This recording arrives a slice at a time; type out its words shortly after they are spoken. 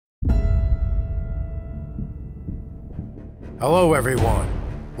Hello everyone,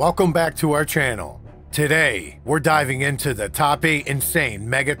 welcome back to our channel. Today, we're diving into the top 8 insane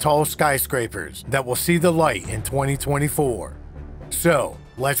mega tall skyscrapers that will see the light in 2024. So,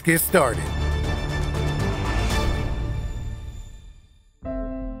 let's get started.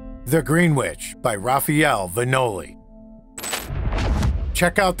 The Greenwich by Raffaele Vignoli.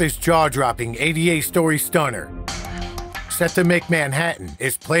 Check out this jaw-dropping 88-story stunner. Set to make Manhattan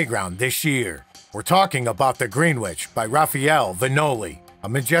its playground this year. We're talking about the Greenwich by Raffaele Vignoli, a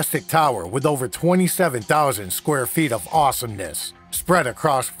majestic tower with over 27,000 square feet of awesomeness, spread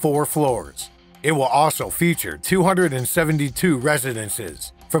across 4 floors. It will also feature 272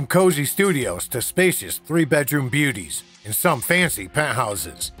 residences, from cozy studios to spacious 3-bedroom beauties and some fancy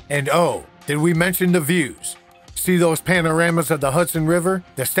penthouses. And oh, did we mention the views? See those panoramas of the Hudson River,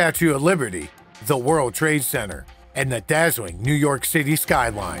 the Statue of Liberty, the World Trade Center, and the dazzling New York City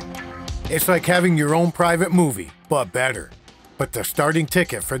skyline. It's like having your own private movie, but better. But the starting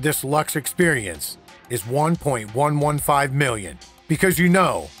ticket for this luxe experience is $1.115 million. Because you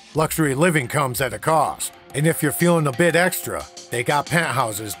know, luxury living comes at a cost. And if you're feeling a bit extra, they got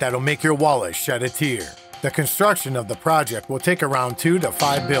penthouses that'll make your wallet shed a tear. The construction of the project will take around $2 to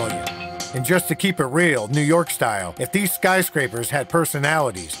 $5 billion. And just to keep it real, New York style, if these skyscrapers had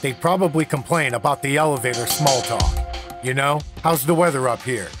personalities, they'd probably complain about the elevator small talk. You know, how's the weather up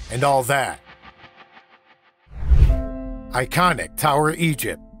here, and all that. Iconic Tower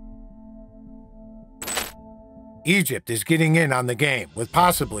Egypt. Egypt is getting in on the game with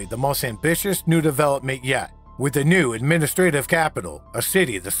possibly the most ambitious new development yet, with the new administrative capital, a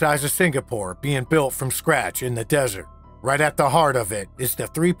city the size of Singapore, being built from scratch in the desert. Right at the heart of it is the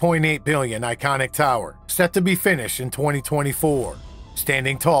 $3.8 billion iconic tower, set to be finished in 2024.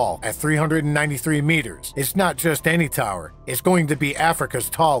 Standing tall at 393 meters, it's not just any tower, it's going to be Africa's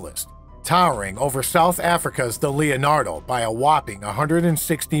tallest, towering over South Africa's the Leonardo by a whopping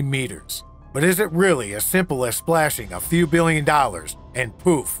 160 meters. But is it really as simple as splashing a few $1 billion and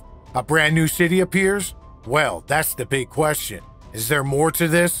poof, a brand new city appears? Well, that's the big question. Is there more to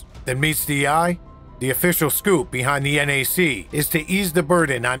this than meets the eye? The official scoop behind the NAC is to ease the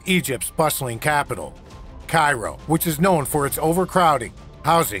burden on Egypt's bustling capital, Cairo, which is known for its overcrowding,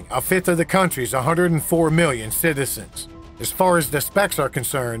 housing a fifth of the country's 104 million citizens. As far as the specs are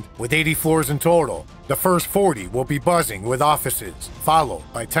concerned, with 80 floors in total, the first 40 will be buzzing with offices, followed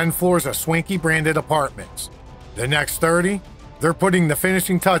by 10 floors of swanky branded apartments. The next 30? They're putting the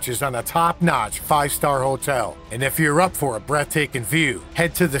finishing touches on a top-notch 5-star hotel. And if you're up for a breathtaking view,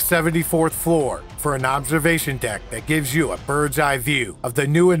 head to the 74th floor for an observation deck that gives you a bird's-eye view of the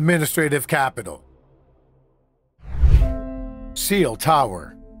new administrative capital. Seal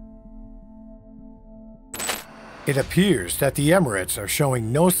Tower. It appears that the Emirates are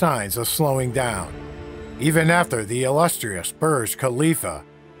showing no signs of slowing down. Even after the illustrious Burj Khalifa,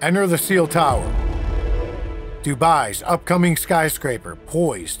 enter the Seal Tower, Dubai's upcoming skyscraper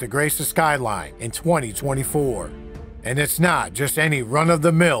poised to grace the skyline in 2024. And it's not just any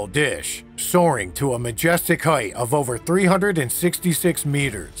run-of-the-mill dish, soaring to a majestic height of over 366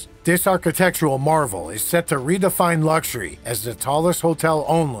 meters. This architectural marvel is set to redefine luxury as the tallest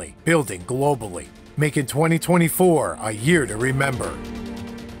hotel-only building globally, making 2024 a year to remember.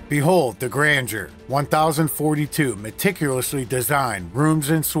 Behold the grandeur, 1,042 meticulously designed rooms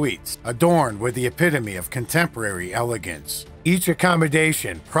and suites, adorned with the epitome of contemporary elegance. Each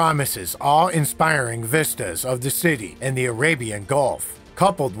accommodation promises awe-inspiring vistas of the city and the Arabian Gulf,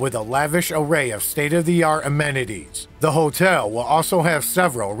 coupled with a lavish array of state-of-the-art amenities. The hotel will also have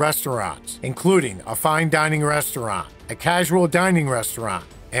several restaurants, including a fine dining restaurant, a casual dining restaurant,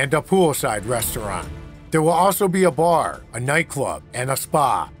 and a poolside restaurant. There will also be a bar, a nightclub, and a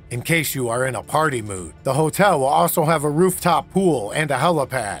spa, in case you are in a party mood. The hotel will also have a rooftop pool and a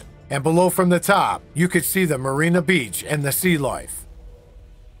helipad, and below from the top, you could see the Marina Beach and the sea life.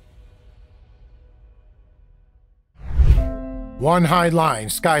 One High Line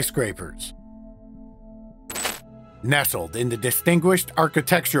Skyscrapers. Nestled in the distinguished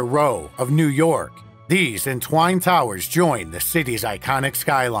architecture row of New York, these entwined towers join the city's iconic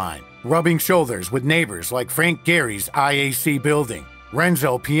skyline, rubbing shoulders with neighbors like Frank Gehry's IAC building,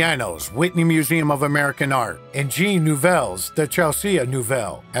 Renzo Piano's Whitney Museum of American Art, and Jean Nouvel's the Chelsea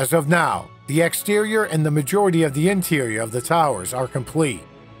Nouvelle. As of now, the exterior and the majority of the interior of the towers are complete,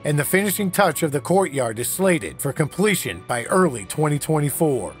 and the finishing touch of the courtyard is slated for completion by early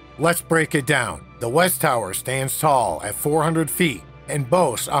 2024. Let's break it down. The West Tower stands tall at 400 feet and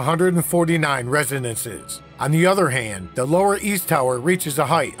boasts 149 residences, On the other hand, the Lower East Tower reaches a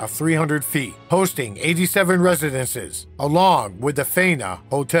height of 300 feet, hosting 87 residences, along with the Faina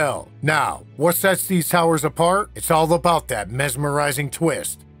Hotel. Now, what sets these towers apart? It's all about that mesmerizing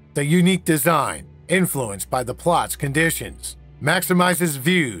twist. The unique design, influenced by the plot's conditions, maximizes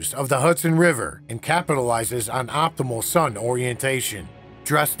views of the Hudson River and capitalizes on optimal sun orientation.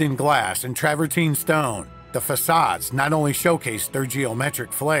 Dressed in glass and travertine stone, the facades not only showcase their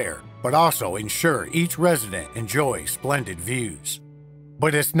geometric flair, but also ensure each resident enjoys splendid views.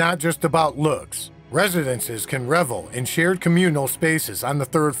 But it's not just about looks. Residences can revel in shared communal spaces on the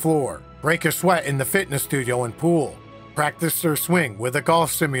third floor, break a sweat in the fitness studio and pool, practice their swing with a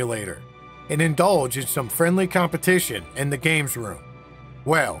golf simulator, and indulge in some friendly competition in the games room.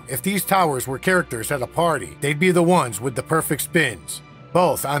 Well, if these towers were characters at a party, they'd be the ones with the perfect spins,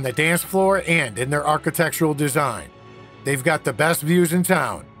 both on the dance floor and in their architectural design. They've got the best views in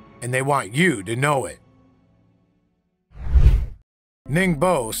town, and they want you to know it.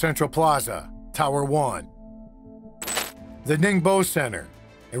 Ningbo Central Plaza, Tower 1. The Ningbo Center,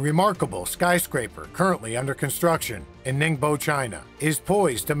 a remarkable skyscraper currently under construction in Ningbo, China, is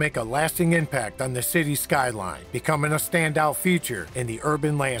poised to make a lasting impact on the city's skyline, becoming a standout feature in the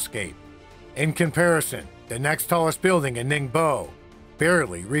urban landscape. In comparison, the next tallest building in Ningbo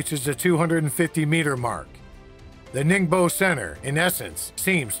barely reaches the 250-meter mark. The Ningbo Center, in essence,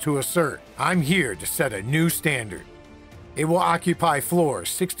 seems to assert, "I'm here to set a new standard." It will occupy floors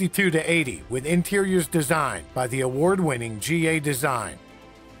 62 to 80 with interiors designed by the award-winning GA Design.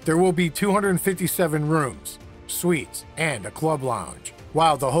 There will be 257 rooms, suites, and a club lounge,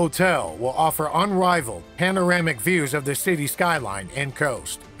 while the hotel will offer unrivaled panoramic views of the city skyline and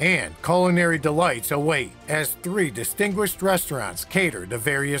coast. And culinary delights await as 3 distinguished restaurants cater to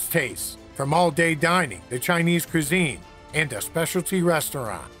various tastes, from all-day dining to Chinese cuisine and a specialty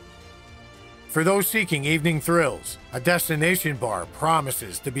restaurant. For those seeking evening thrills, a destination bar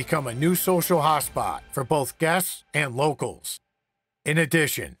promises to become a new social hotspot for both guests and locals. In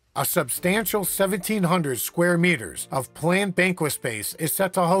addition, a substantial 1,700 square meters of planned banquet space is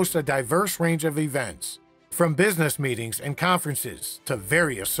set to host a diverse range of events, from business meetings and conferences to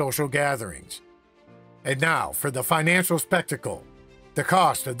various social gatherings. And now for the financial spectacle. The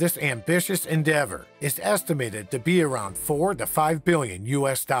cost of this ambitious endeavor is estimated to be around $4 to $5 billion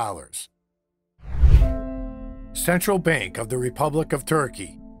US. Central Bank of the Republic of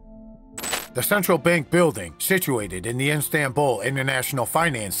Turkey. The Central Bank building, situated in the Istanbul International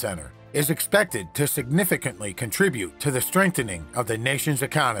Finance Center, is expected to significantly contribute to the strengthening of the nation's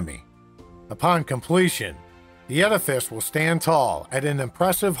economy. Upon completion, the edifice will stand tall at an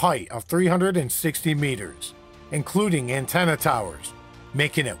impressive height of 360 meters, including antenna towers,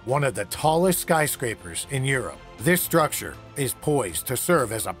 making it one of the tallest skyscrapers in Europe. This structure is poised to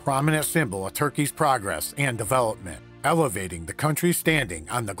serve as a prominent symbol of Turkey's progress and development, elevating the country's standing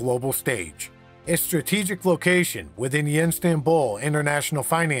on the global stage. Its strategic location within the Istanbul International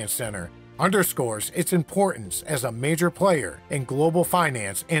Finance Center underscores its importance as a major player in global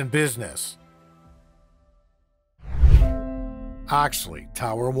finance and business. Oxley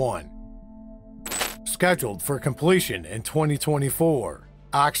Tower 1. Scheduled for completion in 2024,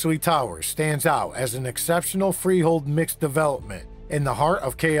 Oxley Tower stands out as an exceptional freehold mixed development in the heart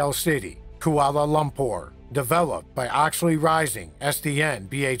of KL City, Kuala Lumpur, developed by Oxley Rising SDN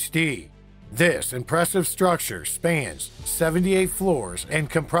BHD. This impressive structure spans 78 floors and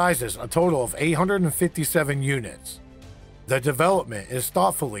comprises a total of 857 units. The development is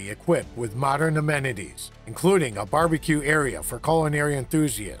thoughtfully equipped with modern amenities, including a barbecue area for culinary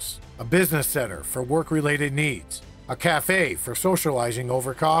enthusiasts, a business center for work-related needs, a cafe for socializing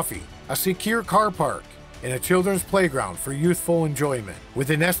over coffee, a secure car park, and a children's playground for youthful enjoyment. With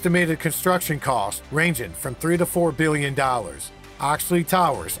an estimated construction cost ranging from $3 to $4 billion, Oxley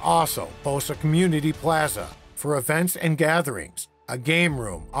Towers also boasts a community plaza for events and gatherings, a game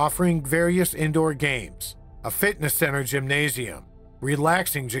room offering various indoor games, a fitness center gymnasium,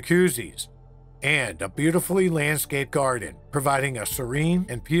 relaxing jacuzzis, and a beautifully landscaped garden, providing a serene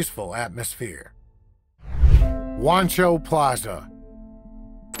and peaceful atmosphere. Wancho Plaza.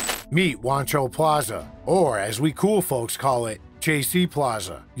 Meet Wancho Plaza, or as we cool folks call it, JC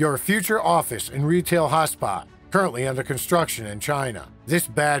Plaza, your future office and retail hotspot, currently under construction in China. This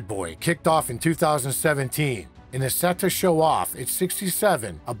bad boy kicked off in 2017 and is set to show off its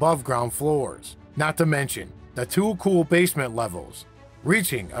 67 above-ground floors, not to mention the 2 cool basement levels,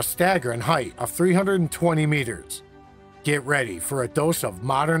 reaching a staggering height of 320 meters. Get ready for a dose of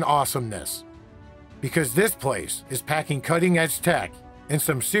modern awesomeness, because this place is packing cutting-edge tech and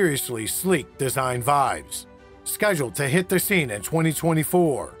some seriously sleek design vibes. Scheduled to hit the scene in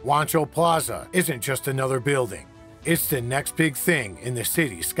 2024, Wancho Plaza isn't just another building. It's the next big thing in the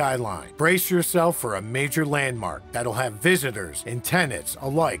city's skyline. Brace yourself for a major landmark that'll have visitors and tenants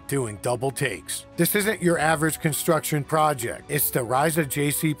alike doing double takes. This isn't your average construction project. It's the rise of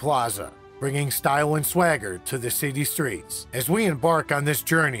JC Plaza, bringing style and swagger to the city streets. As we embark on this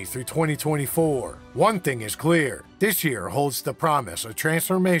journey through 2024, one thing is clear. This year holds the promise of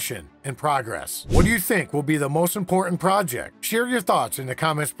transformation and progress. What do you think will be the most important project? Share your thoughts in the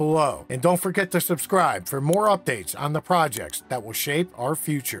comments below, and don't forget to subscribe for more updates on the projects that will shape our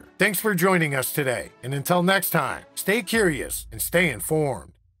future. Thanks for joining us today, and until next time, stay curious and stay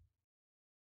informed.